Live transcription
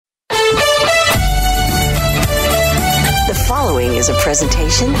following is a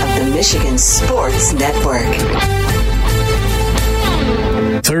presentation of the Michigan Sports Network.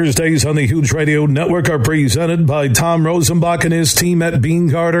 Thursdays on the Huge Radio Network are presented by Tom Rosenbach and his team at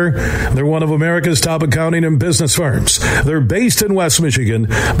Bean Carter. They're one of America's top accounting and business firms. They're based in West Michigan,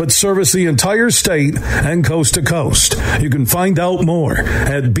 but service the entire state and coast to coast. You can find out more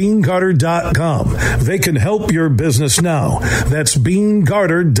at beancarter.com. They can help your business now. That's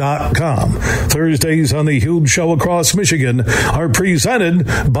beancarter.com. Thursdays on the Huge Show across Michigan are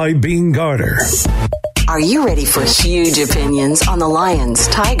presented by Bean Carter. Are you ready for huge opinions on the Lions,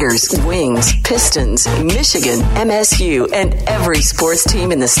 Tigers, Wings, Pistons, Michigan, MSU, and every sports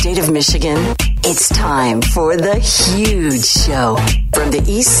team in the state of Michigan? It's time for The Huge Show. From the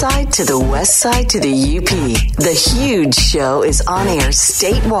east side to the west side to the UP, The Huge Show is on air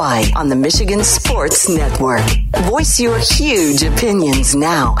statewide on the Michigan Sports Network. Voice your huge opinions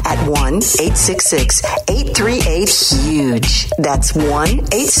now at 1-866-838-HUGE. That's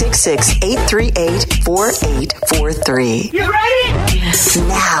 1-866-838-4843. You ready?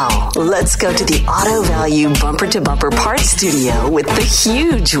 Now, let's go to the Auto Value Bumper to Bumper Parts Studio with the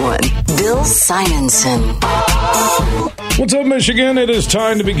huge one, Bill Simonson. What's up, Michigan? It is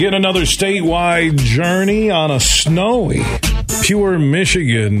time to begin another statewide journey on a snowy, pure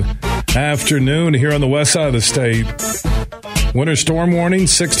Michigan afternoon here on the west side of the state. Winter storm warning,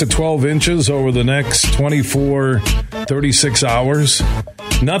 6 to 12 inches over the next 36 hours.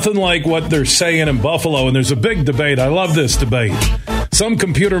 Nothing like what they're saying in Buffalo, and there's a big debate. I love this debate. Some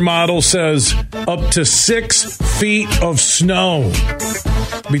computer model says up to 6 feet of snow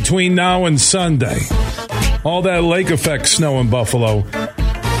between now and Sunday. All that lake effect snow in Buffalo.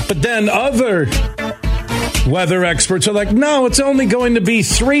 But then other weather experts are like, no, it's only going to be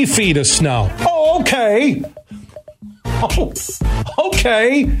 3 feet of snow. Oh, okay. Oh,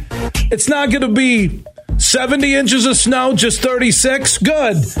 okay. It's not going to be 70 inches of snow, just 36?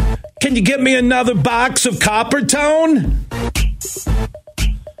 Good. Can you get me another box of Copper Tone?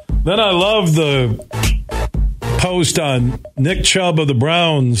 Then I love the post on Nick Chubb of the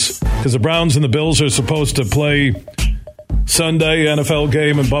Browns, because the Browns and the Bills are supposed to play Sunday NFL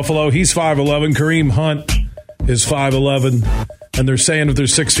game in Buffalo. He's 5'11". Kareem Hunt is 5'11". And they're saying if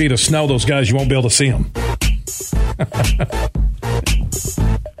there's 6 feet of snow, those guys, you won't be able to see them.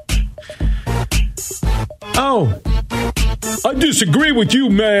 Oh, I disagree with you,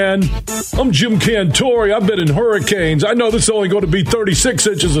 man. I'm Jim Cantore. I've been in hurricanes. I know this is only going to be 36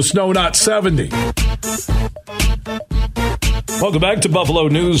 inches of snow, not 70. Welcome back to Buffalo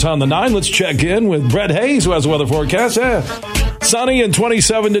News on the 9. Let's check in with Brett Hayes, who has a weather forecast. Sunny and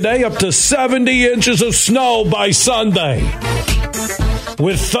 27 today, up to 70 inches of snow by Sunday.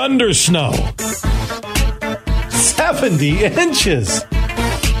 With thunder snow. 70 inches.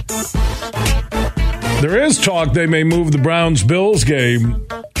 There is talk they may move the Browns-Bills game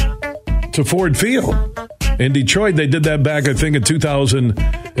to Ford Field. In Detroit, they did that back, I think, in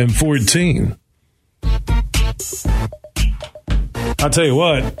 2014. I'll tell you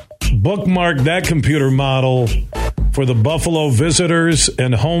what, bookmark that computer model for the Buffalo Visitors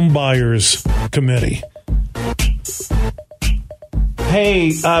and Home Buyers Committee.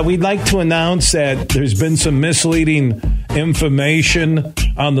 Hey, we'd like to announce that there's been some misleading information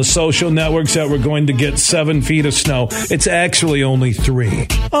on the social networks that we're going to get 7 feet of snow. It's actually only 3.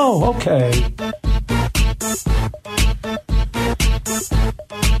 Oh, okay.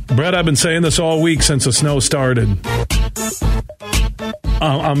 Brett, I've been saying this all week since the snow started.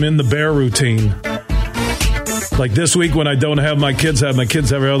 I'm in the bear routine. Like this week when I don't have my kids, I have my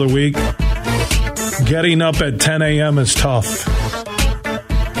kids every other week. Getting up at 10 a.m. is tough.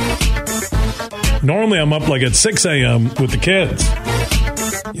 Normally I'm up like at 6 a.m. with the kids.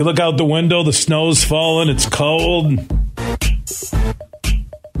 You look out the window, the snow's falling, it's cold.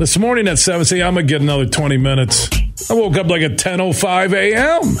 This morning at 7, see, I'm going to get another 20 minutes. I woke up like at 10:05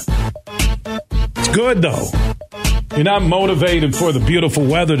 a.m. It's good, though. You're not motivated for the beautiful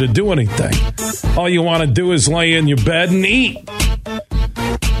weather to do anything. All you want to do is lay in your bed and eat.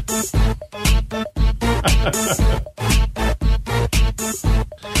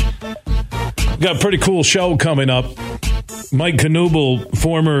 Got a pretty cool show coming up. Mike Knuble,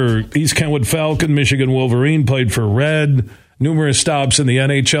 former East Kentwood Falcon, Michigan Wolverine, played for Red. Numerous stops in the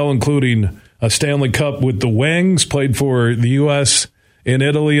NHL, including a Stanley Cup with the Wings, played for the U.S. in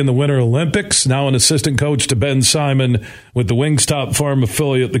Italy in the Winter Olympics. Now an assistant coach to Ben Simon with the Wingstop Farm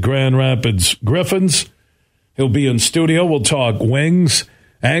affiliate, the Grand Rapids Griffins. He'll be in studio. We'll talk Wings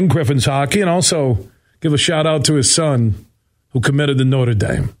and Griffins hockey, and also give a shout-out to his son who committed to Notre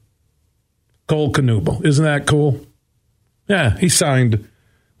Dame, Cole Knuble. Isn't that cool? Yeah, he signed.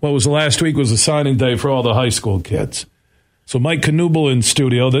 What was last week was the signing day for all the high school kids. So Mike Knuble in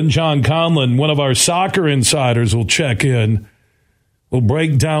studio. Then John Conlon, one of our soccer insiders, will check in. We'll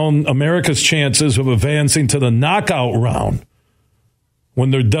break down America's chances of advancing to the knockout round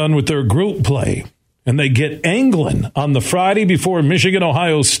when they're done with their group play. And they get England on the Friday before Michigan,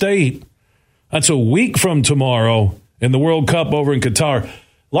 Ohio State. That's a week from tomorrow in the World Cup over in Qatar.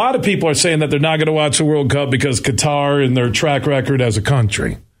 A lot of people are saying that they're not going to watch the World Cup because Qatar and their track record as a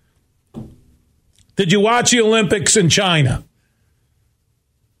country. Did you watch the Olympics in China?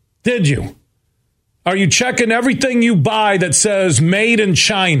 Did you? Are you checking everything you buy that says made in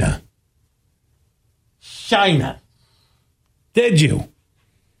China? China. Did you?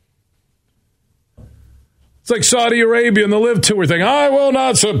 It's like Saudi Arabia and the Live Tour thing. I will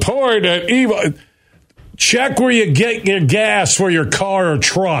not support it. Evil. Check where you get your gas for your car or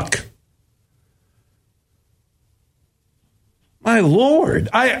truck. My Lord.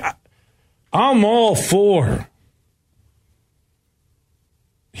 I'm all for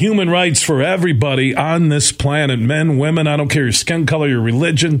human rights for everybody on this planet. Men, women, I don't care your skin color, your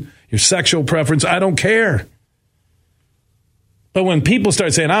religion, your sexual preference. I don't care. But when people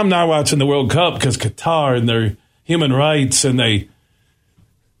start saying, I'm not watching the World Cup because Qatar and their human rights, and they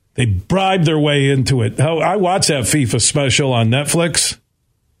bribe their way into it. I watched that FIFA special on Netflix.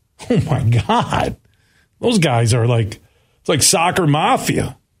 Oh, my God. Those guys are it's like soccer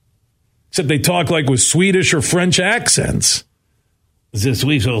mafia. Except they talk like with Swedish or French accents. So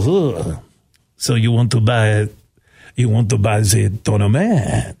you want to buy the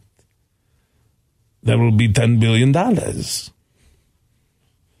tournament. That will be $10 billion. That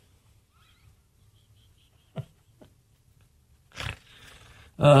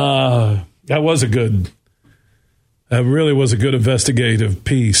really was a good investigative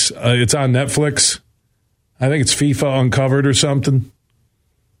piece. It's on Netflix. I think it's FIFA Uncovered or something.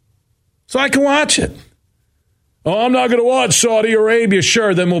 So I can watch it. Oh, I'm not going to watch Saudi Arabia.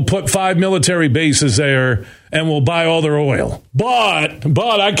 Sure, then we'll put 5 military bases there and we'll buy all their oil. But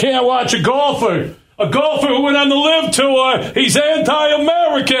I can't watch a golfer. A golfer who went on the Live Tour. He's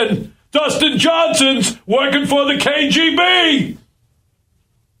anti-American. Dustin Johnson's working for the KGB.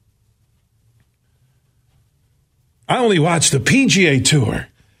 I only watch the PGA Tour,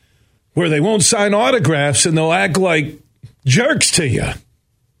 where they won't sign autographs and they'll act like jerks to you.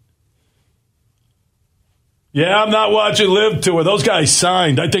 Yeah, I'm not watching Live Tour. Those guys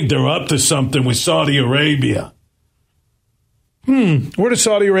signed. I think they're up to something with Saudi Arabia. Where does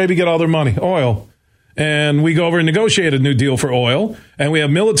Saudi Arabia get all their money? Oil. And we go over and negotiate a new deal for oil, and we have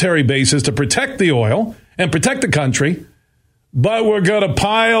military bases to protect the oil and protect the country, but we're going to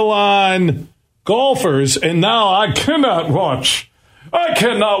pile on golfers, and now I cannot watch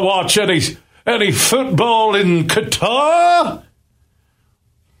any football in Qatar.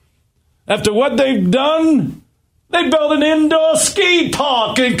 After what they've done, they built an indoor ski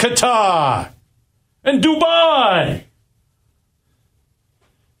park in Qatar and Dubai.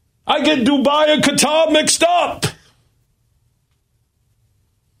 I get Dubai and Qatar mixed up.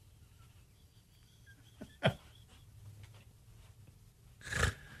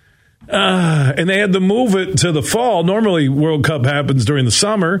 And they had to move it to the fall. Normally, World Cup happens during the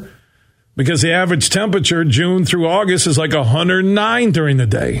summer because the average temperature June through August is like 109 during the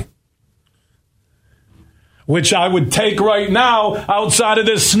day, which I would take right now outside of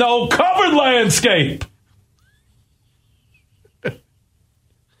this snow-covered landscape.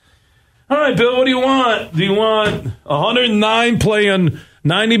 All right, Bill, what do you want? Do you want 109 playing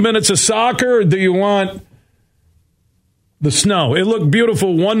 90 minutes of soccer, or do you want the snow? It looked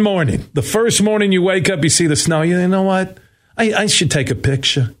beautiful one morning. The first morning you wake up, you see the snow. You know what? I should take a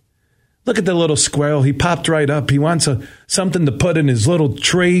picture. Look at the little squirrel. He popped right up. He wants something to put in his little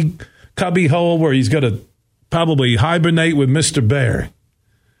tree cubby hole where he's going to probably hibernate with Mr. Bear.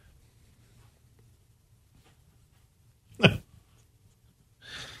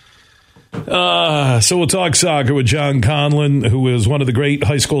 So we'll talk soccer with John Conlon, who is one of the great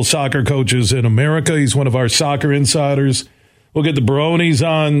high school soccer coaches in America. He's one of our soccer insiders. We'll get the Baronis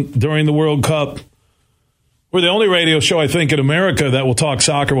on during the World Cup. We're the only radio show, I think, in America that will talk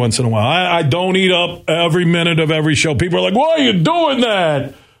soccer once in a while. I don't eat up every minute of every show. People are like, why are you doing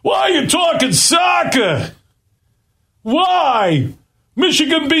that? Why are you talking soccer? Why?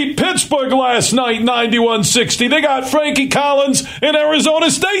 Michigan beat Pittsburgh last night, 91-60. They got Frankie Collins in Arizona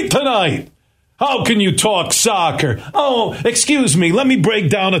State tonight. How can you talk soccer? Oh, excuse me. Let me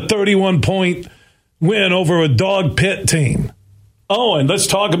break down a 31-point win over a dog pit team. Oh, and let's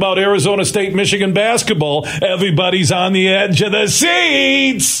talk about Arizona State, Michigan basketball. Everybody's on the edge of the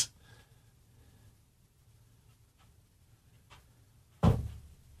seats.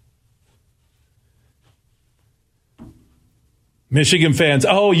 Michigan fans,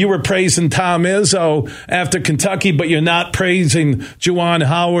 oh, you were praising Tom Izzo after Kentucky, but you're not praising Juwan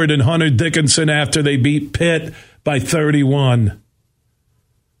Howard and Hunter Dickinson after they beat Pitt by 31.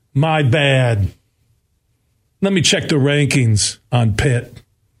 My bad. Let me check the rankings on Pitt.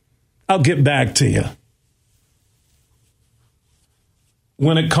 I'll get back to you.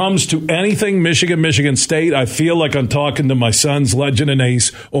 When it comes to anything Michigan State, I feel like I'm talking to my son's legend and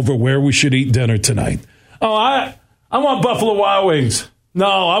ace over where we should eat dinner tonight. Oh, I want Buffalo Wild Wings. No,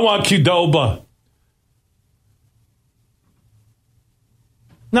 I want Qdoba.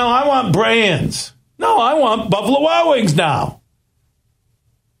 No, I want Brands. No, I want Buffalo Wild Wings now.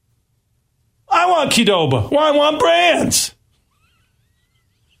 I want Qdoba. Well, I want Brands.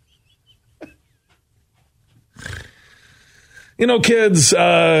 You know, kids,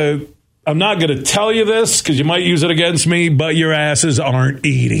 I'm not going to tell you this because you might use it against me, but your asses aren't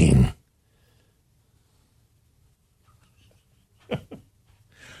eating.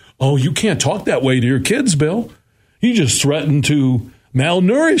 Oh, you can't talk that way to your kids, Bill. You just threatened to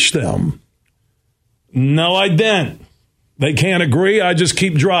malnourish them. No, I didn't. They can't agree. I just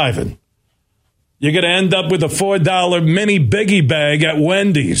keep driving. You're going to end up with a $4 mini biggie bag at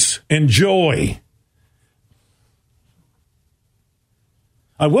Wendy's. Enjoy.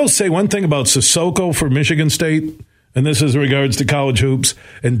 I will say one thing about Sissoko for Michigan State, and this is in regards to college hoops,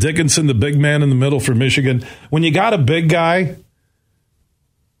 and Dickinson, the big man in the middle for Michigan. When you got a big guy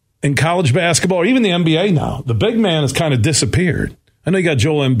in college basketball, or even the NBA now, the big man has kind of disappeared. I know you got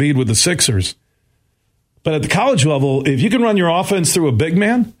Joel Embiid with the Sixers. But at the college level, if you can run your offense through a big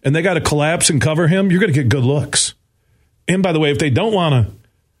man and they got to collapse and cover him, you're going to get good looks. And by the way, if they don't want to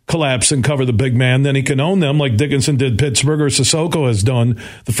collapse and cover the big man, then he can own them like Dickinson did Pittsburgh or Sissoko has done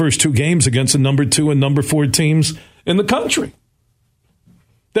the first two games against the number 2 and number 4 teams in the country.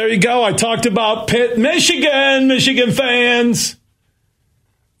 There you go. I talked about Pitt, Michigan fans.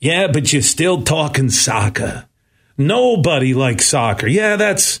 Yeah, but you're still talking soccer. Nobody likes soccer.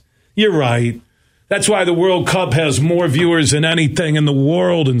 Yeah, you're right. That's why the World Cup has more viewers than anything in the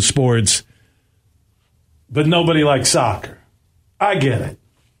world in sports. But nobody likes soccer. I get it.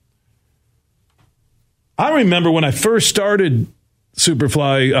 I remember when I first started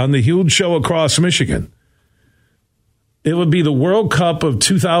Superfly on the huge show across Michigan. It would be the World Cup of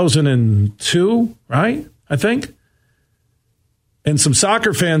 2002, right? I think. And some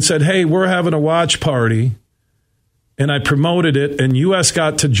soccer fans said, hey, we're having a watch party. And I promoted it, and U.S.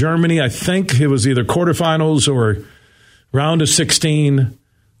 got to Germany. I think it was either quarterfinals or round of 16,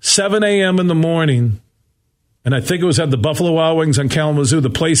 7 a.m. in the morning. And I think it was at the Buffalo Wild Wings on Kalamazoo. The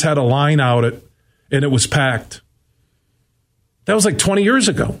place had a line out it, and it was packed. That was like 20 years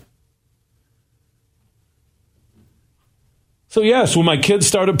ago. So, yes, when my kids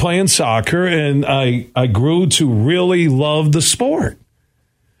started playing soccer, and I grew to really love the sport.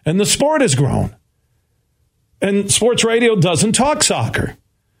 And the sport has grown. And sports radio doesn't talk soccer.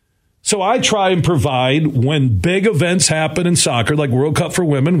 So I try and provide when big events happen in soccer, like World Cup for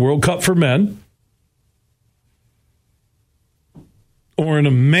women, World Cup for men, or an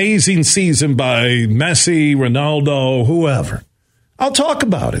amazing season by Messi, Ronaldo, whoever. I'll talk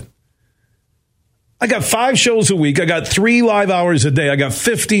about it. I got 5 shows a week. I got 3 live hours a day. I got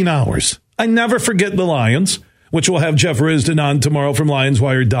 15 hours. I never forget the Lions, which will have Jeff Risden on tomorrow from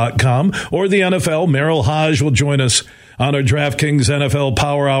LionsWire.com, or the NFL. Merrill Hodge will join us on our DraftKings NFL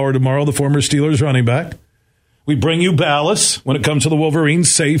Power Hour tomorrow, the former Steelers running back. We bring you Ballas when it comes to the Wolverines,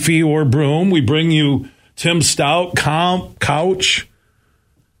 Safety or Broom. We bring you Tim Stout, Couch,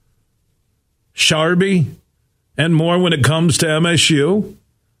 Sharby, and more when it comes to MSU.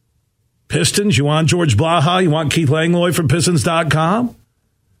 Pistons, you want George Blaha? You want Keith Langlois from Pistons.com?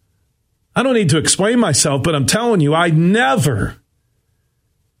 I don't need to explain myself, but I'm telling you, I never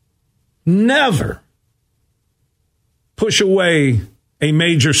push away a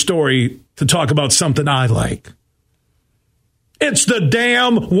major story to talk about something I like. It's the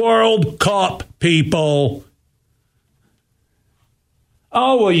damn World Cup, people.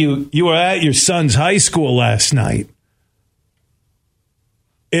 Oh, well, you were at your son's high school last night.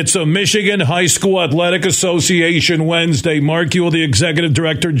 It's a Michigan High School Athletic Association Wednesday. Mark Ewell, the executive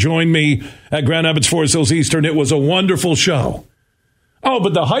director, joined me at Grand Rapids Forest Hills Eastern. It was a wonderful show. Oh,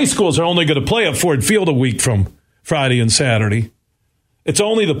 but the high schools are only going to play at Ford Field a week from Friday and Saturday. It's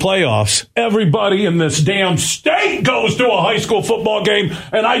only the playoffs. Everybody in this damn state goes to a high school football game,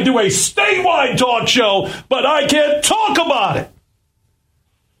 and I do a statewide talk show, but I can't talk about it.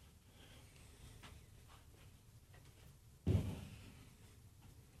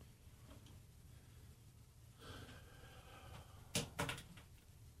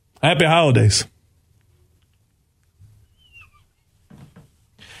 Happy holidays.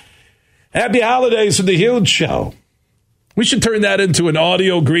 Happy holidays from the Huge Show. We should turn that into an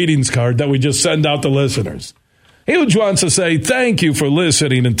audio greetings card that we just send out to listeners. Huge wants to say thank you for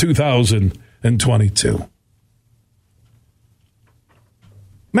listening in 2022.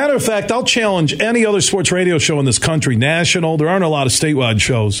 Matter of fact, I'll challenge any other sports radio show in this country, national. There aren't a lot of statewide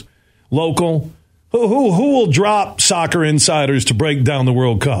shows, local. Who will drop Soccer Insiders to break down the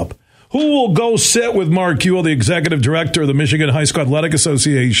World Cup? Who will go sit with Mark Ewell, the executive director of the Michigan High School Athletic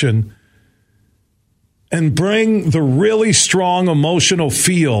Association, and bring the really strong emotional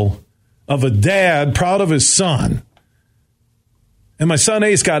feel of a dad proud of his son? And my son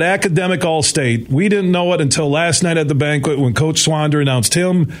Ace got academic All-State. We didn't know it until last night at the banquet when Coach Swander announced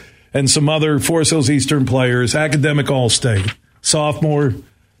him and some other Forest Hills Eastern players, academic All-State. Sophomore,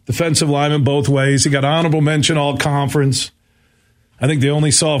 defensive lineman both ways. He got honorable mention all-conference. I think the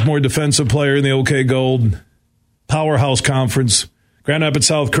only sophomore defensive player in the OK Gold Powerhouse Conference. Grand Rapids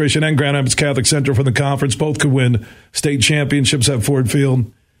South Christian and Grand Rapids Catholic Central for the conference. Both could win state championships at Ford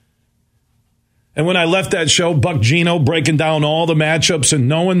Field. And when I left that show, Buck Gino breaking down all the matchups and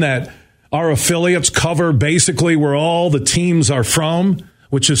knowing that our affiliates cover basically where all the teams are from,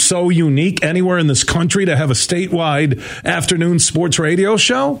 which is so unique anywhere in this country to have a statewide afternoon sports radio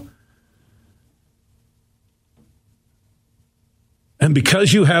show. And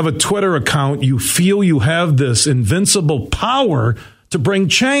because you have a Twitter account, you feel you have this invincible power to bring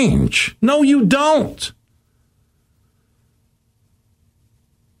change. No, you don't.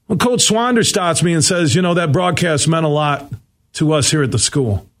 When Coach Swander stops me and says, you know, that broadcast meant a lot to us here at the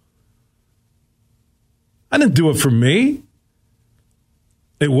school. I didn't do it for me.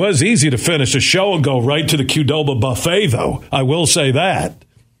 It was easy to finish a show and go right to the Knuble buffet, though. I will say that.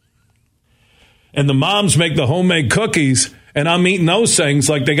 And the moms make the homemade cookies, and I'm eating those things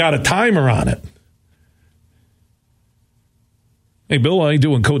like they got a timer on it. Hey, Bill, how you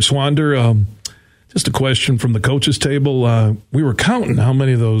doing, Coach Swander? Just a question from the coaches table. We were counting how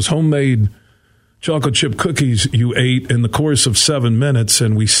many of those homemade chocolate chip cookies you ate in the course of 7 minutes,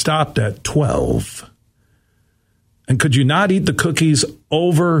 and we stopped at 12. And could you not eat the cookies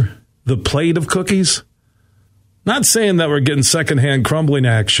over the plate of cookies? Not saying that we're getting secondhand crumbling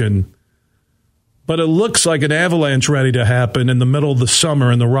action, but it looks like an avalanche ready to happen in the middle of the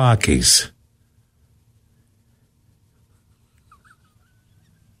summer in the Rockies.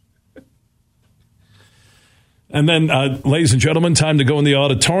 And then, ladies and gentlemen, time to go in the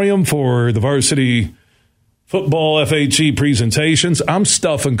auditorium for the varsity football FHE presentations. I'm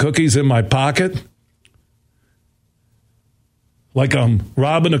stuffing cookies in my pocket like I'm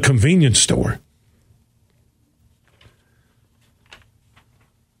robbing a convenience store.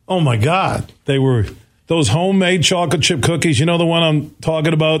 Oh, my God. They were those homemade chocolate chip cookies. You know the one I'm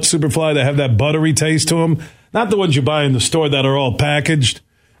talking about, Superfly, that have that buttery taste to them? Not the ones you buy in the store that are all packaged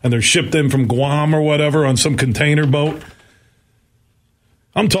and they're shipped in from Guam or whatever on some container boat.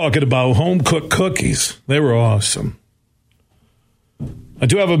 I'm talking about home-cooked cookies. They were awesome. I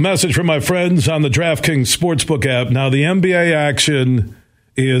do have a message from my friends on the DraftKings Sportsbook app. Now, the NBA action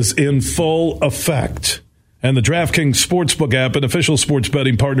is in full effect. And the DraftKings Sportsbook app, an official sports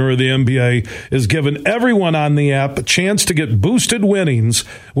betting partner of the NBA, is giving everyone on the app a chance to get boosted winnings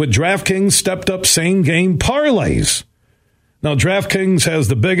with DraftKings stepped-up same-game parlays. Now, DraftKings has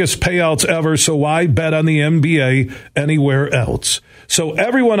the biggest payouts ever, so why bet on the NBA anywhere else? So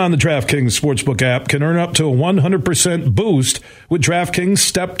everyone on the DraftKings Sportsbook app can earn up to a 100% boost with DraftKings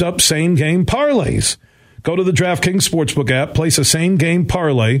stepped-up same-game parlays. Go to the DraftKings Sportsbook app, place a same-game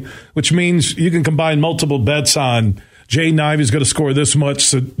parlay, which means you can combine multiple bets on Jay Ivey's going to score this much,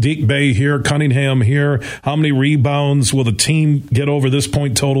 Sadiq Bey here, Cunningham here, how many rebounds will the team get over this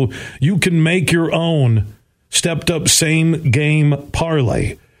point total. You can make your own stepped-up same-game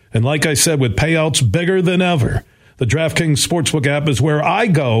parlay. And like I said, with payouts bigger than ever, the DraftKings Sportsbook app is where I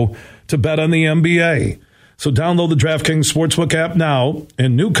go to bet on the NBA. So download the DraftKings Sportsbook app now,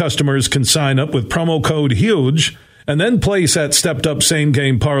 and new customers can sign up with promo code HUGE and then place that stepped-up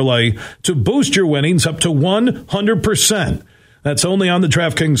same-game parlay to boost your winnings up to 100%. That's only on the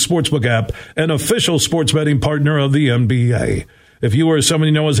DraftKings Sportsbook app, an official sports betting partner of the NBA. If you or someone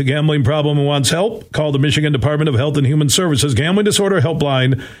you know has a gambling problem and wants help, call the Michigan Department of Health and Human Services Gambling Disorder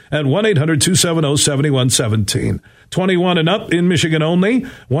Helpline at 1-800-270-7117. 21 and up in Michigan only.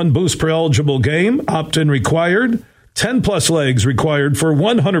 One boost per eligible game. Opt-in required. 10-plus legs required for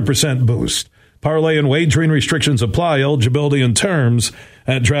 100% boost. Parlay and wagering restrictions apply. Eligibility and terms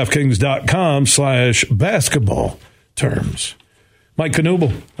at DraftKings.com/basketball terms. Mike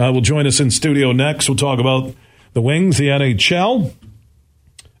Knuble will join us in studio next. We'll talk about the Wings, the NHL,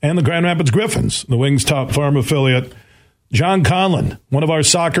 and the Grand Rapids Griffins, the Wings' top farm affiliate. John Conlon, one of our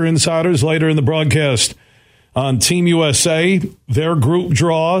soccer insiders, later in the broadcast on Team USA, their group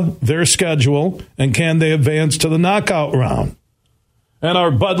draw, their schedule, and can they advance to the knockout round? And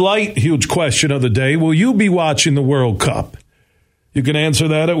our Bud Light huge question of the day, will you be watching the World Cup? You can answer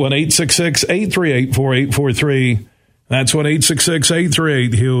that at 1-866-838-4843. That's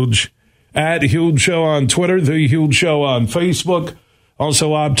 1-866-838-HUGE. At Huge Show on Twitter, The Huge Show on Facebook.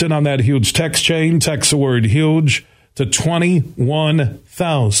 Also opt in on that huge text chain. Text the word HUGE to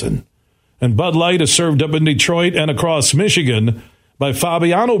 21,000. And Bud Light is served up in Detroit and across Michigan by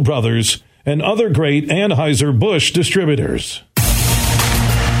Fabiano Brothers and other great Anheuser-Busch distributors.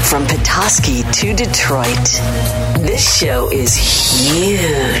 From Petoskey to Detroit, this show is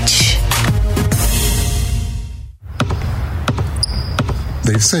huge.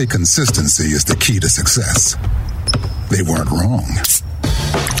 They say consistency is the key to success. They weren't wrong.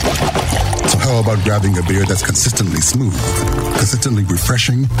 So how about grabbing a beer that's consistently smooth, consistently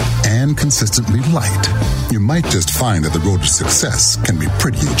refreshing, and consistently light? You might just find that the road to success can be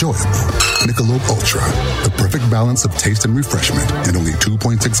pretty enjoyable. Michelob Ultra, the perfect balance of taste and refreshment, and only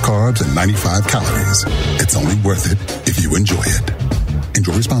 2.6 carbs and 95 calories. It's only worth it if you enjoy it.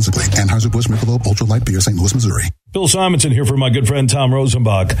 Enjoy responsibly. Anheuser-Busch Michelob Ultra Light Beer, St. Louis, Missouri. Bill Simonson here for my good friend Tom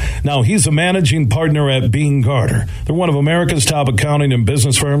Rosenbach. Now, he's a managing partner at Bean Carter. They're one of America's top accounting and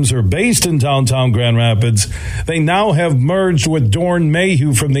business firms. They're based in downtown Grand Rapids. They now have merged with Dorn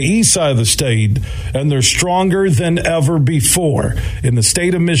Mayhew from the east side of the state, and they're stronger than ever before in the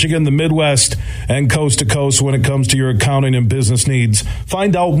state of Michigan, the Midwest, and coast to coast when it comes to your accounting and business needs.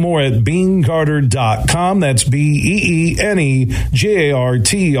 Find out more at beancarter.com. That's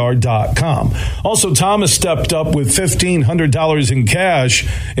BEENEGARTR.com. Also, Tom has stepped up with $1,500 in cash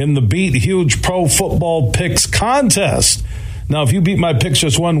in the Beat Huge Pro Football Picks contest. Now, if you beat my picks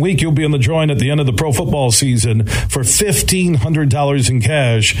just 1 week, you'll be in the drawing at the end of the pro football season for $1,500 in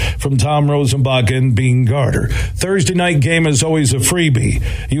cash from Tom Rosenbach and Bean Carter. Thursday night game is always a freebie.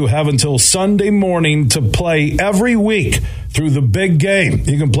 You have until Sunday morning to play every week through the big game.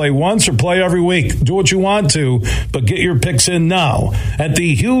 You can play once or play every week. Do what you want to, but get your picks in now at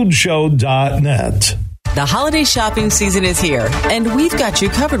thehugeshow.net. The holiday shopping season is here, and we've got you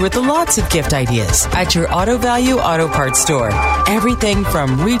covered with lots of gift ideas at your Auto Value Auto Parts store. Everything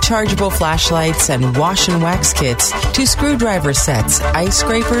from rechargeable flashlights and wash and wax kits to screwdriver sets, ice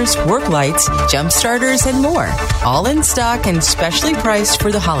scrapers, work lights, jump starters, and more. All in stock and specially priced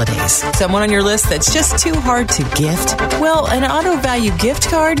for the holidays. Someone on your list that's just too hard to gift? Well, an Auto Value gift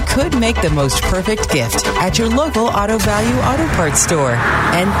card could make the most perfect gift at your local Auto Value Auto Parts store.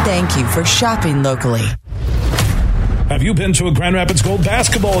 And thank you for shopping locally. Have you been to a Grand Rapids Gold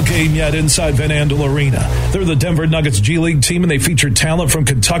basketball game yet inside Van Andel Arena? They're the Denver Nuggets G League team, and they feature talent from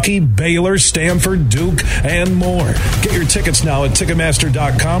Kentucky, Baylor, Stanford, Duke, and more. Get your tickets now at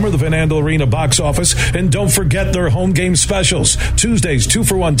Ticketmaster.com or the Van Andel Arena box office. And don't forget their home game specials. Tuesdays,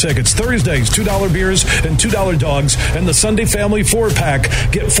 2-for-1 tickets. Thursdays, $2 beers and $2 dogs. And the Sunday Family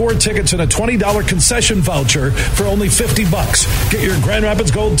 4-pack. Get 4 tickets and a $20 concession voucher for only $50. Get your Grand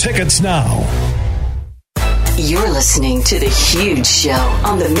Rapids Gold tickets now. You're listening to The Huge Show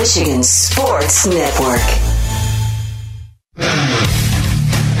on the Michigan Sports Network.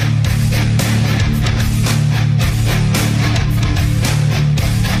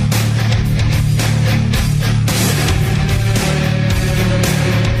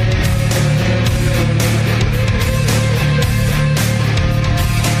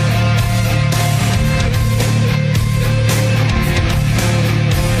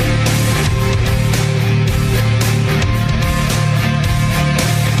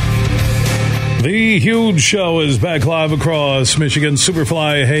 The Huge Show is back live across Michigan.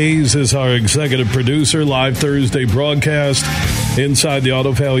 Superfly Hayes is our executive producer. Live Thursday broadcast inside the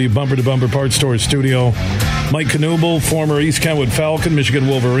Auto Value Bumper to Bumper Parts Store studio. Mike Knuble, former East Kentwood Falcon, Michigan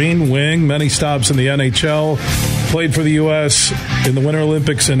Wolverine, wing, many stops in the NHL, played for the U.S. in the Winter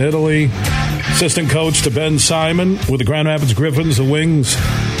Olympics in Italy. Assistant coach to Ben Simon with the Grand Rapids Griffins, the Wings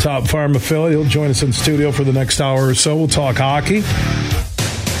top farm affiliate. He'll join us in studio for the next hour or so. We'll talk hockey.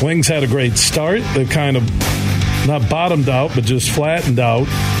 Wings had a great start. They've kind of not bottomed out, but just flattened out.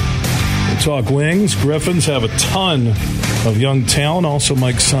 We'll talk Wings. Griffins have a ton of young talent. Also,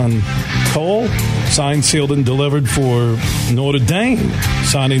 Mike's son, Cole, signed, sealed, and delivered for Notre Dame.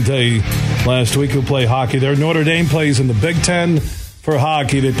 Signing day last week. He'll play hockey there. Notre Dame plays in the Big Ten for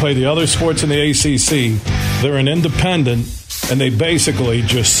hockey. They play the other sports in the ACC. They're an independent, and they basically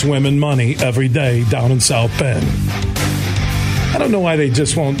just swim in money every day down in South Bend. I don't know why they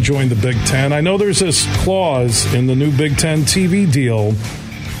just won't join the Big Ten. I know there's this clause in the new Big Ten TV deal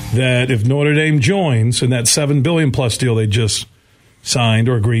that if Notre Dame joins in that $7 billion plus deal they just signed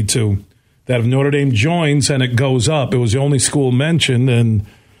or agreed to, that if Notre Dame joins and it goes up, it was the only school mentioned, and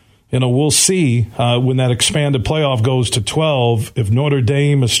we'll see when that expanded playoff goes to 12. If Notre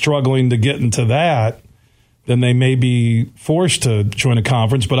Dame is struggling to get into that, then they may be forced to join a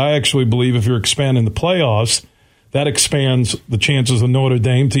conference. But I actually believe if you're expanding the playoffs, that expands the chances of Notre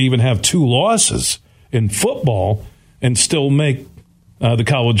Dame to even have 2 losses in football and still make the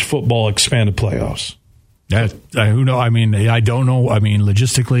college football expanded playoffs. Who knows? I mean, I don't know. I mean,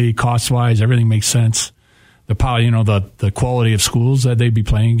 logistically, cost-wise, everything makes sense. The power, the quality of schools that they'd be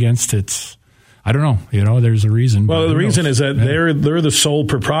playing against, I don't know. There's a reason. Well, the reason is that they're the sole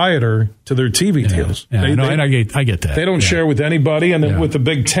proprietor to their TV deals. Yeah, and I get that. They don't share with anybody, and then with the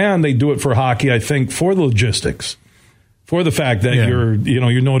Big Ten, they do it for hockey, I think, for the logistics. For the fact that you're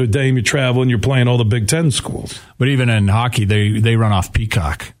Notre Dame, you're traveling, you're playing all the Big Ten schools. But even in hockey, they run off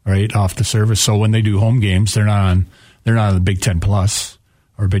Peacock, right, off the service. So when they do home games, they're not on the Big Ten Plus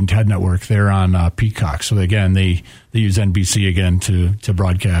or Big Ten Network. They're on Peacock. So again, they use NBC again to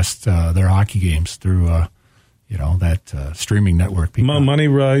broadcast their hockey games through that streaming network. Peacock. Money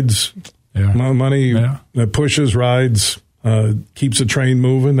rides, money that pushes rides. Keeps the train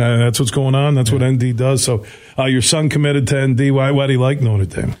moving. That's what's going on. That's what ND does. So your son committed to ND. Why do you like Notre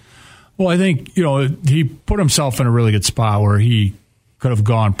Dame? Well, I think, he put himself in a really good spot where he could have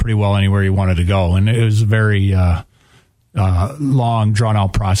gone pretty well anywhere he wanted to go. And it was a very long,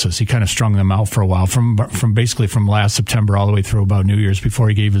 drawn-out process. He kind of strung them out for a while, from basically from last September all the way through about New Year's before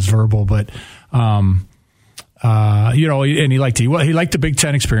he gave his verbal. But, and he liked the Big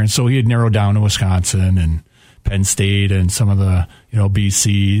Ten experience, so he had narrowed down to Wisconsin and Penn State and some of the,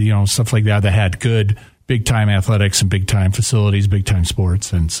 BC, stuff like that had good big-time athletics and big-time facilities, big-time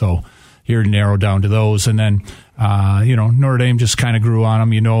sports. And so here narrowed down to those. And then, Notre Dame just kind of grew on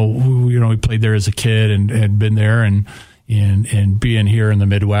him. He played there as a kid and been there. And being here in the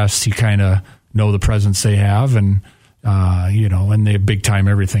Midwest, you kind of know the presence they have. And, and they have big-time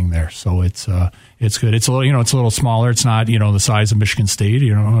everything there. So it's good. It's a little smaller. It's not, the size of Michigan State,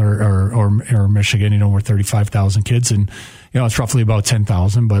 or Michigan, we're 35,000 kids, and, it's roughly about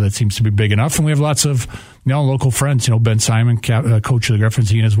 10,000, but it seems to be big enough. And we have lots of, local friends, Ben Simon, coach of the Griffins,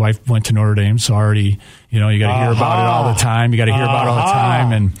 he and his wife went to Notre Dame. So already, you got to hear about it all the time. You got to hear about it all the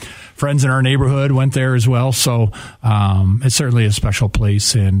time. And friends in our neighborhood went there as well. So, it's certainly a special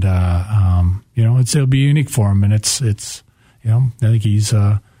place, and, it'll be unique for him. And it's, I think he's,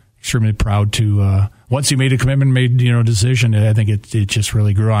 extremely proud to, once he made a commitment, made, decision, I think it just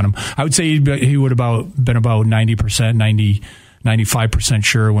really grew on him. I would say he would have been about 90%, 95%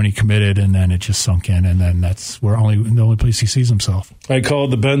 sure when he committed, and then it just sunk in, and then that's the only place he sees himself. I call it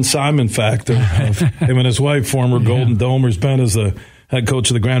the Ben Simon factor of him and his wife, former Golden Domers. Ben is the head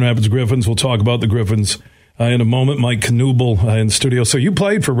coach of the Grand Rapids Griffins. We'll talk about the Griffins in a moment. Mike Knuble in the studio. So you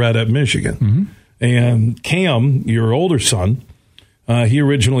played for Red at Michigan, and Cam, your older son, he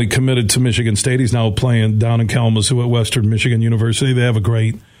originally committed to Michigan State. He's now playing down in Kalamazoo at Western Michigan University. They have a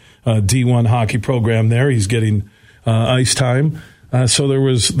great D1 hockey program there. He's getting ice time. So there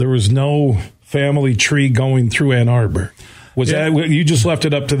was no family tree going through Ann Arbor. That you just left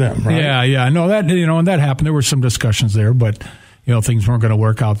it up to them, right? Yeah. No, that and that happened. There were some discussions there, but things weren't going to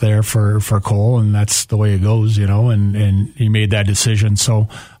work out there for Cole, and that's the way it goes, and he made that decision. So,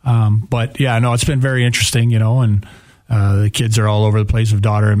 it's been very interesting, and. The kids are all over the place with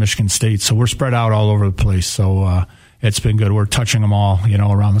daughter at Michigan State, so we're spread out all over the place. So it's been good. We're touching them all,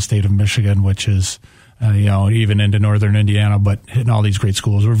 around the state of Michigan, which is, even into northern Indiana, but hitting all these great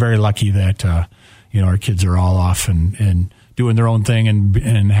schools. We're very lucky that, our kids are all off and doing their own thing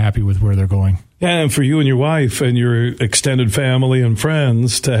and happy with where they're going. Yeah, and for you and your wife and your extended family and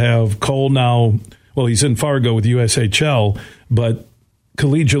friends to have Cole now, well, he's in Fargo with USHL, but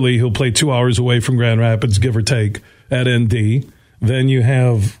collegially he'll play 2 hours away from Grand Rapids, give or take, at ND. Then you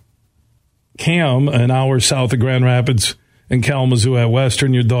have Cam an hour south of Grand Rapids and Kalamazoo at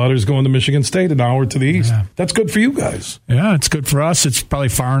Western. Your daughter's going to Michigan State an hour to the east. Yeah. That's good for you guys. Yeah, it's good for us. It's probably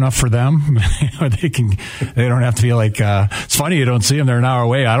far enough for them. They don't have to be like, it's funny you don't see them. They're an hour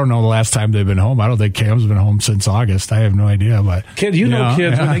away. I don't know the last time they've been home. I don't think Cam's been home since August. I have no idea. But kids,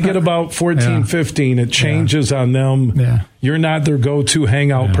 kids, when they get about 14, 15, it changes on them. Yeah. you're not their go-to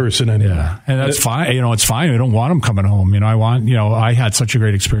hangout person anymore. Yeah, and that's fine. It's fine. I don't want them coming home. I had such a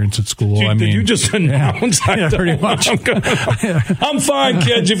great experience at school. Did you just announce? Yeah, pretty much. I'm fine,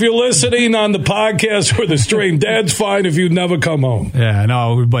 kids. If you're listening on the podcast or the stream, Dad's fine if you never come home. Yeah,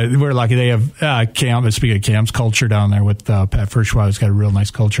 no, but we're lucky. They have Cam. Speaking of Cam's culture down there with Pat Frischweiler's has got a real nice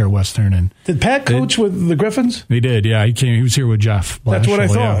culture at Western. And did Pat coach with the Griffins? He did. Yeah, he came. He was here with Jeff. That's what I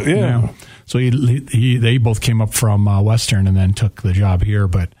thought. Yeah. So they both came up from Western and then took the job here.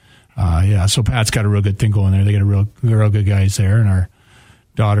 But so Pat's got a real good thing going there. They got real good guys there, and our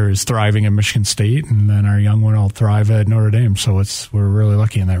daughter is thriving at Michigan State, and then our young one will thrive at Notre Dame. So we're really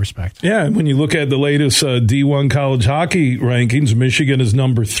lucky in that respect. Yeah, when you look at the latest D1 college hockey rankings, Michigan is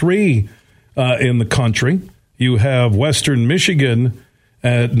number 3 in the country. You have Western Michigan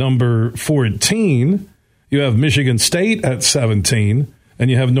at number 14. You have Michigan State at 17. And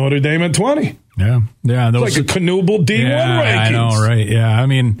you have Notre Dame at 20. Yeah. Those like a Knuble D1 rankings. I know, right? Yeah,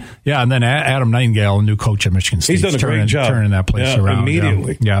 and then Adam Nightingale, new coach at Michigan State. He's done a great job. Turning that place around.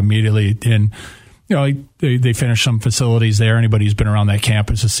 Immediately. Yeah, immediately. And, they finished some facilities there. Anybody who's been around that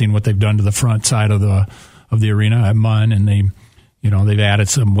campus has seen what they've done to the front side of the arena at Munn. And they've added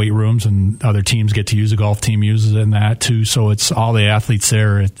some weight rooms, and other teams get to use. The golf team uses it in that, too. So it's all the athletes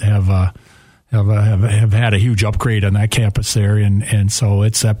there have had a huge upgrade on that campus there, and so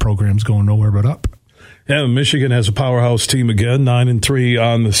that program's going nowhere but up. Yeah, Michigan has a powerhouse team again, 9-3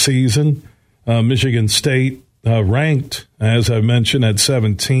 on the season. Michigan State ranked, as I mentioned, at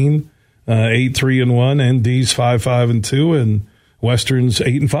 17, 8-3-1, ND's 5-5-2, and Western's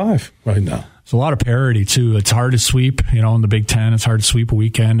 8-5 right now. It's a lot of parity too. It's hard to sweep, in the Big Ten. It's hard to sweep a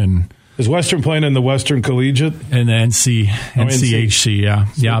weekend. And is Western playing in the Western Collegiate? And the NCHC, yeah.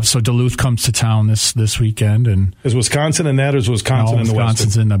 Yeah, so Duluth comes to town this weekend. And is Wisconsin in that, or is Wisconsin in the Western?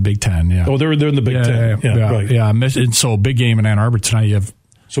 Wisconsin's in the Big Ten, yeah. Oh, they're in the Big Ten. Yeah, right. Yeah, and so big game in Ann Arbor tonight. You have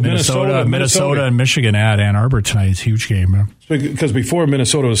Minnesota and Michigan at Ann Arbor tonight. It's a huge game. Yeah. Because before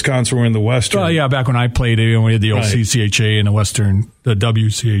Minnesota, Wisconsin were in the Western. Yeah, back when I played, we had the old CCHA and the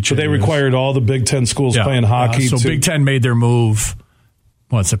WCHA. So they required all the Big Ten schools playing hockey. So Big Ten made their move,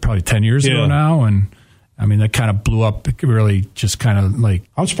 probably 10 years ago now, and that kind of blew up. Really, just kind of like.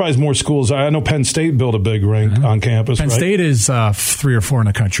 I'm surprised more schools. I know Penn State built a big rink on campus. Penn State is 3 or 4 in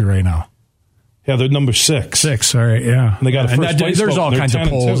the country right now. Yeah, they're number 6. 6, all right, yeah. And they got a first place. There's all kinds of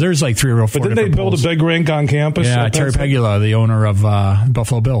polls. There's like 3 or 4. But didn't they build a big rink on campus? Yeah, Terry Pegula, the owner of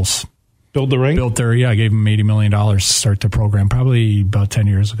Buffalo Bills. Built the rink? Gave him $80 million to start the program, probably about 10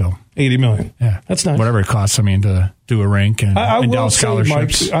 years ago. $80 million. Yeah. That's nice. Whatever it costs, to do a rink and endow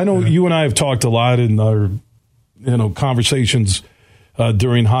scholarships. Mike, I know you and I have talked a lot in our conversations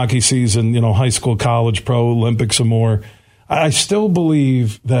during hockey season, high school, college, pro, Olympics, and more. I still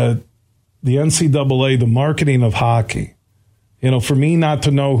believe that the NCAA, the marketing of hockey, for me not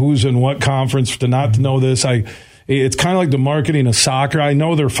to know who's in what conference, to not to know this, it's kind of like the marketing of soccer. I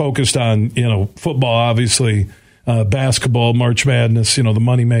know they're focused on, football, obviously, basketball, March Madness, the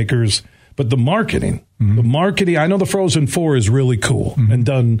moneymakers, but the marketing, I know the Frozen Four is really cool and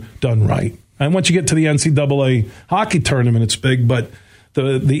done right. And once you get to the NCAA hockey tournament, it's big, but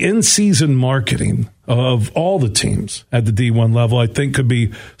the in-season marketing of all the teams at the D1 level, I think, could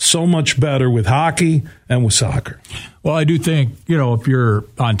be so much better with hockey and with soccer. Well, I do think, if you're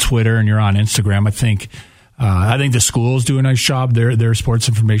on Twitter and you're on Instagram, I think the schools do a nice job. Their sports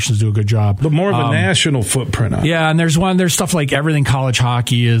informations do a good job. But more of a national footprint on it. Yeah, and there's stuff like Everything College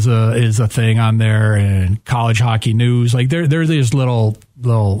Hockey is a thing on there, and College Hockey News. Like there's these little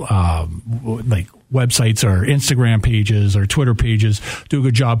like websites or Instagram pages or Twitter pages do a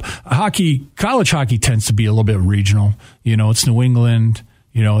good job. College hockey tends to be a little bit regional. It's New England.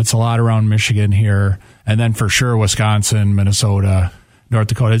 It's a lot around Michigan here, and then for sure Wisconsin, Minnesota, North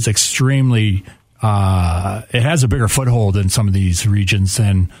Dakota. It's extremely. It has a bigger foothold in some of these regions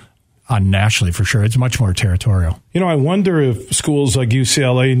than nationally, for sure. It's much more territorial. I wonder if schools like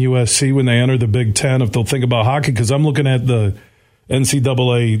UCLA and USC, when they enter the Big Ten, if they'll think about hockey, because I'm looking at the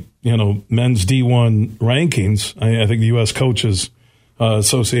NCAA, men's D1 rankings. I think the U.S. Coaches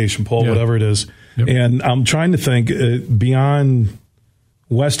Association poll, whatever it is. Yep. And I'm trying to think beyond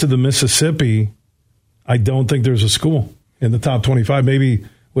west of the Mississippi, I don't think there's a school in the top 25. Maybe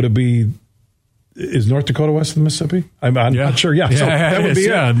would it be? Is North Dakota west of the Mississippi? I'm not sure. Yeah, so that would be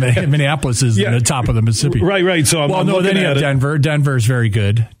it. Minneapolis is the top of the Mississippi. Right. So I'm then you have Denver. Denver's very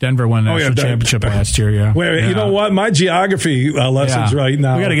good. Denver won the national championship last year. Yeah. Wait, you know what? My geography lessons right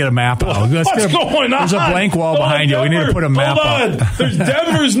now. We got to get a map out. What's going on? There's a blank wall behind you. We need to put a map out. There's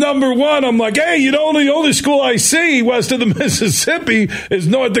Denver's number 1. I'm like, hey, the only school I see west of the Mississippi is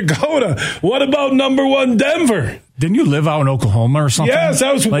North Dakota. What about number 1 Denver? Didn't you live out in Oklahoma or something? Yes,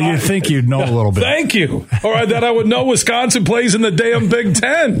 that was like you think you'd know a little bit. Thank you. Or that I would know Wisconsin plays in the damn Big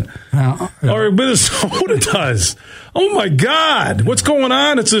Ten. Or Minnesota does. Oh, my God. What's going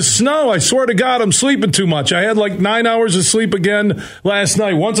on? It's the snow. I swear to God, I'm sleeping too much. I had like 9 hours of sleep again last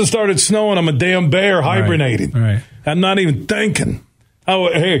night. Once it started snowing, I'm a damn bear hibernating. Right. I'm not even thinking.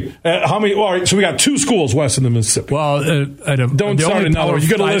 Oh, hey, how many? All right, so we got 2 schools west of the Mississippi. Well, don't start another. You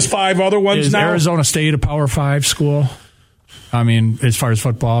got to list 5 other ones is now. Arizona State a Power 5 school? I mean, as far as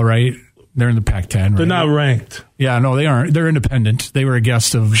football, right? They're in the Pac-10. Right? They're not ranked. Yeah, no, they aren't. They're independent. They were a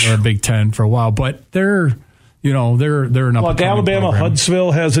guest of Big Ten for a while, but they're an up. Look, Alabama, program.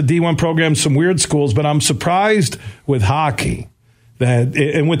 Huntsville has a D1 program. Some weird schools, but I'm surprised with hockey that,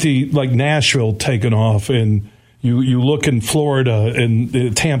 and with the like Nashville taking off and. You look in Florida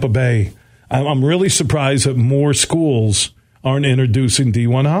and Tampa Bay. I'm really surprised that more schools aren't introducing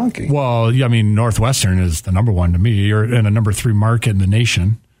D1 hockey. Well, I mean, Northwestern is the number 1 to me. You're in a number 3 market in the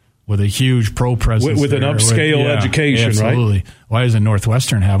nation with a huge pro presence. With an upscale education, absolutely. Right? Why doesn't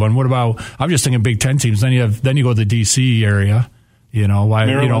Northwestern have one? What about, I'm just thinking Big Ten teams. Then you go to the D.C. area.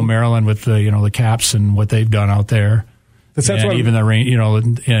 Maryland with the Caps and what they've done out there. That's and even the rain,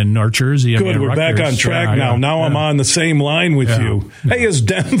 in North Jersey. Good, we're back on track now. Now I'm on the same line with you. Yeah. Hey, is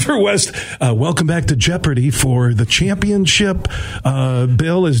Denver West? Welcome back to Jeopardy for the championship.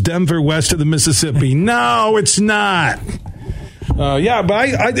 Bill, is Denver west of the Mississippi? No, it's not. But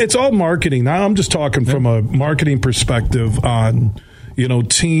it's all marketing. Now I'm just talking from a marketing perspective on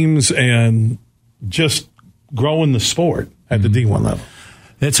teams and just growing the sport at the D1 level.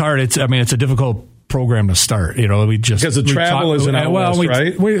 It's hard. It's a difficult program to start. Because the travel isn't out west,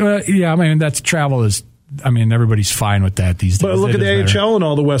 right? That's travel is. Everybody's fine with that these days. But look at the AHL and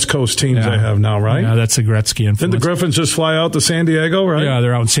all the West Coast teams they have now, right? Yeah, that's a Gretzky influence. Didn't the Griffins just fly out to San Diego, right? Yeah,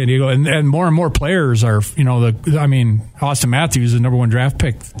 they're out in San Diego, and more players are. Austin Matthews, the number 1 draft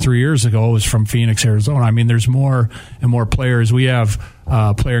pick 3 years ago, was from Phoenix, Arizona. There's more and more players. We have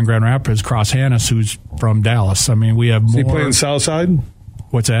a player in Grand Rapids, Cross Hannes, who's from Dallas. We have more. Is he playing Southside?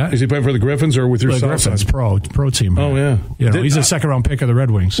 What's that? Is he playing for the Griffins or with your Griffins pro team? Oh, yeah. He's a second-round pick of the Red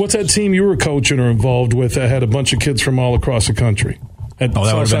Wings. What's that team you were coaching or involved with that had a bunch of kids from all across the country? That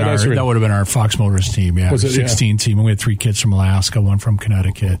would have been our Fox Motors team, yeah. Was it 16 team, and we had 3 kids from Alaska, 1 from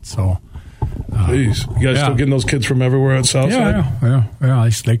Connecticut, so... Please. You guys still getting those kids from everywhere at Southside? Yeah.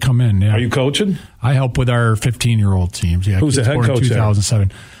 They come in, yeah. Are you coaching? I help with our 15-year-old teams, yeah. Who's the head coach 2007.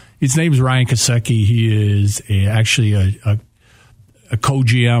 There? His name's Ryan Kosecki. He is actually a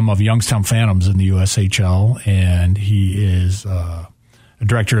co-GM of Youngstown Phantoms in the USHL, and he is a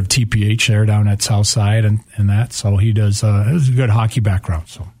director of TPH there down at Southside and that. So he has a good hockey background.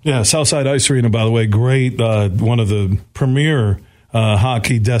 So yeah, Southside Ice Arena, by the way, great. One of the premier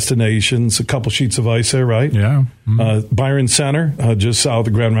hockey destinations. A couple sheets of ice there, right? Yeah. Byron Center, just south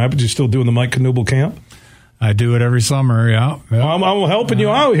of Grand Rapids. You still doing the Mike Knuble camp? I do it every summer, yeah. I'm helping you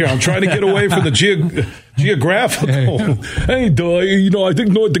out here. I'm trying to get away from the geographical. Hey, I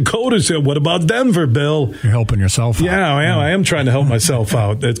think North Dakota said, what about Denver, Bill? You're helping yourself out. Yeah, I am trying to help myself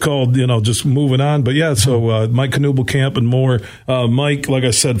out. It's called, just moving on. But yeah, so Mike Knuble camp and more. Mike, like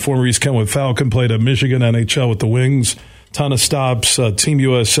I said, former East Kentwood Falcon, played at Michigan NHL with the Wings. Ton of stops. Team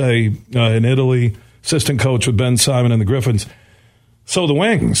USA in Italy. Assistant coach with Ben Simon and the Griffins. So the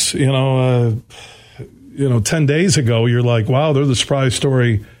Wings, 10 days ago, you're like, wow, they're the surprise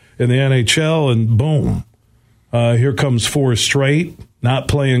story in the NHL, and boom, here comes 4 straight, not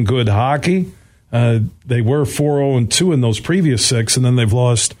playing good hockey. They were 4-0-2 in those previous 6, and then they've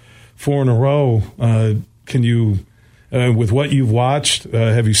lost 4 in a row. Can you, with what you've watched,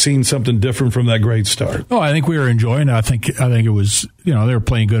 have you seen something different from that great start? Oh, I think we were enjoying it. I think it was, they were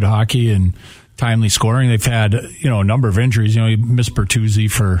playing good hockey and timely scoring. They've had, a number of injuries. You missed Bertuzzi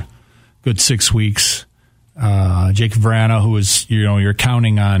for a good 6 weeks. Jacob Vrana, who is, you're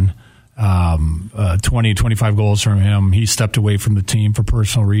counting on 20, 25 goals from him. He stepped away from the team for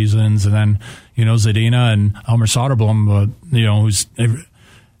personal reasons. And then, Zadina and Elmer Soderblom, who's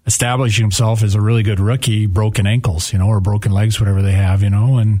establishing himself as a really good rookie, broken ankles, or broken legs, whatever they have,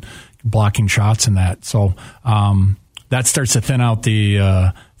 and blocking shots and that. So that starts to thin out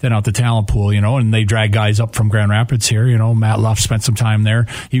the talent pool, and they drag guys up from Grand Rapids here. Matt Luff spent some time there.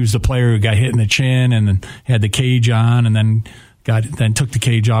 He was the player who got hit in the chin and then had the cage on, and then took the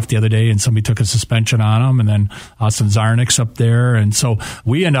cage off the other day, and somebody took a suspension on him, and then Austin Zarnik's up there, and so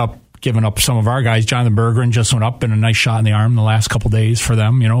we end up giving up some of our guys. Jonathan Bergeron just went up in a nice shot in the arm the last couple days for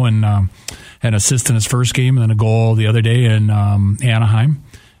them, and had an assist in his first game, and then a goal the other day in Anaheim.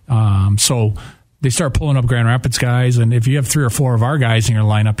 So they start pulling up Grand Rapids guys, and if you have 3 or 4 of our guys in your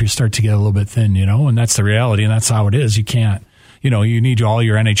lineup, you start to get a little bit thin, and that's the reality, and that's how it is. You can't, you need all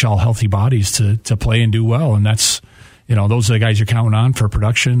your NHL healthy bodies to play and do well, and that's, those are the guys you're counting on for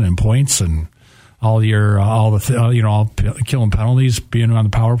production and points and all killing penalties, being on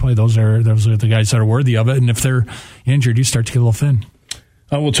the power play. Those are the guys that are worthy of it, and if they're injured, you start to get a little thin.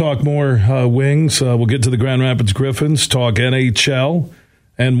 We'll talk more Wings. We'll get to the Grand Rapids Griffins, talk NHL,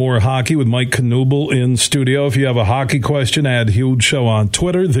 and more hockey with Mike Knuble in studio. If you have a hockey question, add Huge Show on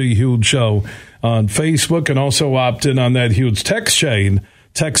Twitter, The Huge Show on Facebook, and also opt in on that Huge text chain.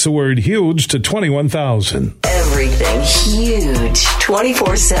 Text the word HUGE to 21,000. Everything huge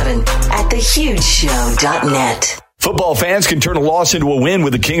 24/7 at thehugeshow.net. Football fans can turn a loss into a win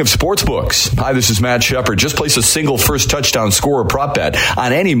with the king of sportsbooks. Hi, this is Matt Shepard. Just place a single first touchdown scorer prop bet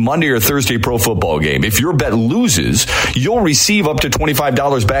on any Monday or Thursday pro football game. If your bet loses, you'll receive up to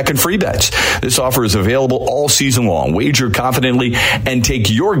 $25 back in free bets. This offer is available all season long. Wager confidently and take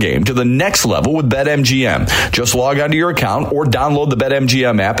your game to the next level with BetMGM. Just log onto your account or download the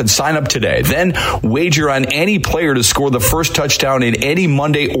BetMGM app and sign up today. Then wager on any player to score the first touchdown in any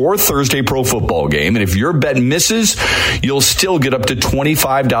Monday or Thursday pro football game. And if your bet misses, you'll still get up to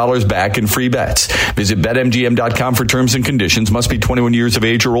 $25 back in free bets. Visit BetMGM.com for terms and conditions. Must be 21 years of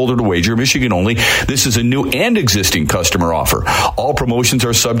age or older to wager. Michigan only. This is a new and existing customer offer. All promotions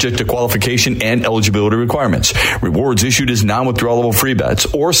are subject to qualification and eligibility requirements. Rewards issued as non-withdrawable free bets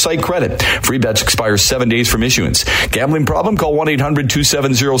or site credit. Free bets expire 7 days from issuance. Gambling problem? Call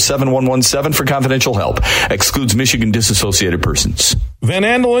 1-800-270-7117 for confidential help. Excludes Michigan disassociated persons. Van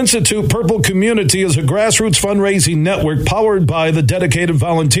Andel Institute Purple Community is a grassroots fundraising network powered by the dedicated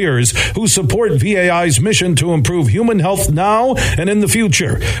volunteers who support VAI's mission to improve human health now and in the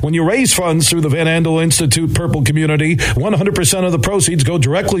future. When you raise funds through the Van Andel Institute Purple Community, 100% of the proceeds go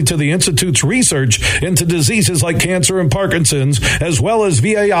directly to the Institute's research into diseases like cancer and Parkinson's, as well as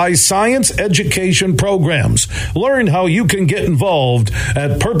VAI's science education programs. Learn how you can get involved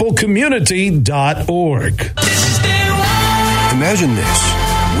at purplecommunity.org. Imagine this,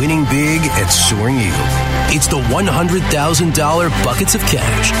 winning big at Soaring Eagle. It's the $100,000 buckets of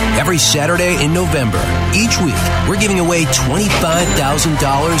cash every Saturday in November. Each week, we're giving away $25,000 in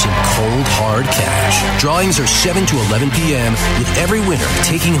cold, hard cash. Drawings are 7 to 11 p.m. with every winner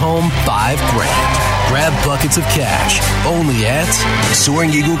taking home $5,000. Grab buckets of cash only at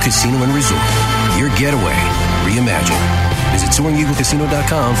Soaring Eagle Casino and Resort. Your getaway reimagined. Visit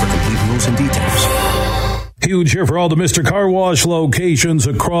SoaringEagleCasino.com for complete rules and details. Huge here for all the Mr. Car Wash locations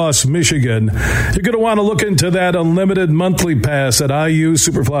across Michigan. You're going to want to look into that unlimited monthly pass that I use.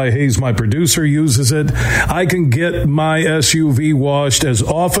 Superfly Hayes, my producer, uses it. I can get my SUV washed as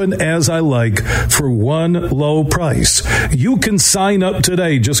often as I like for one low price. You can sign up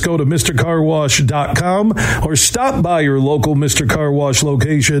today. Just go to MrCarWash.com or stop by your local Mr. Car Wash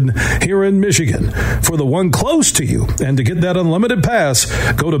location here in Michigan for the one close to you. And to get that unlimited pass,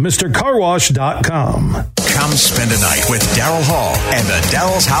 go to MrCarWash.com. Come spend a night with Daryl Hall and the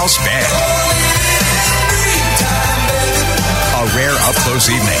Daryl's House Band. A rare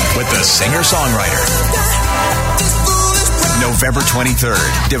up-close evening with the singer-songwriter. November 23rd,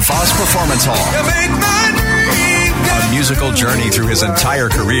 DeVos Performance Hall. A musical journey through his entire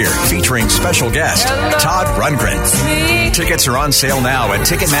career featuring special guest Todd Rundgren. Tickets are on sale now at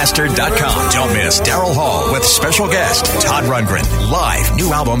Ticketmaster.com. Don't miss Daryl Hall with special guest Todd Rundgren. Live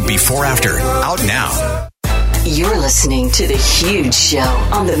new album Before After. Out now. You're listening to The Huge Show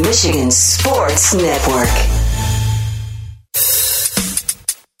on the Michigan Sports Network.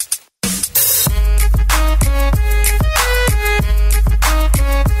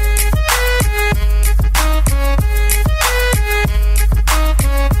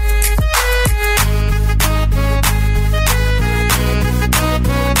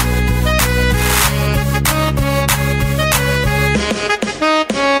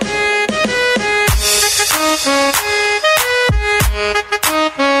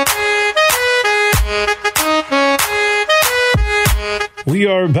 We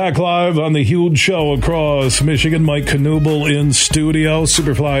are back live on the Huge Show across Michigan. Mike Knuble in studio.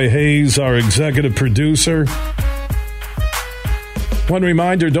 Superfly Hayes, our executive producer. One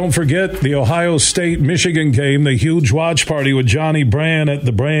reminder, don't forget the Ohio State-Michigan game, the huge watch party with Johnny Brand at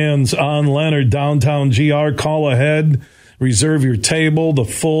the Brands on Leonard, downtown GR. Call ahead, reserve your table. The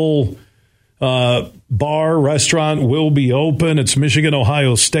full bar, restaurant will be open. It's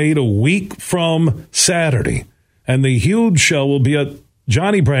Michigan-Ohio State a week from Saturday. And the Huge Show will be at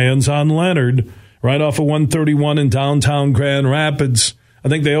Johnny Brand's on Leonard, right off of 131 in downtown Grand Rapids. I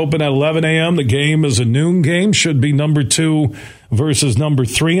think they open at 11 a.m. The game is a noon game, should be number 2 versus number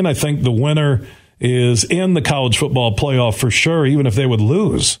 3, and I think the winner is in the college football playoff for sure, even if they would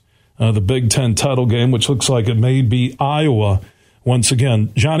lose the Big Ten title game, which looks like it may be Iowa once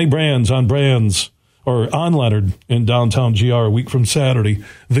again. Johnny Brands on Leonard in downtown GR a week from Saturday.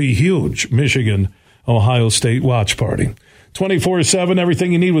 The huge Michigan-Ohio State watch party. 24/7,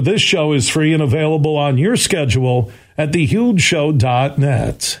 everything you need with this show is free and available on your schedule at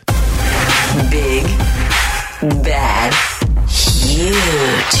thehugeshow.net. Big, bad,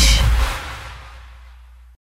 huge.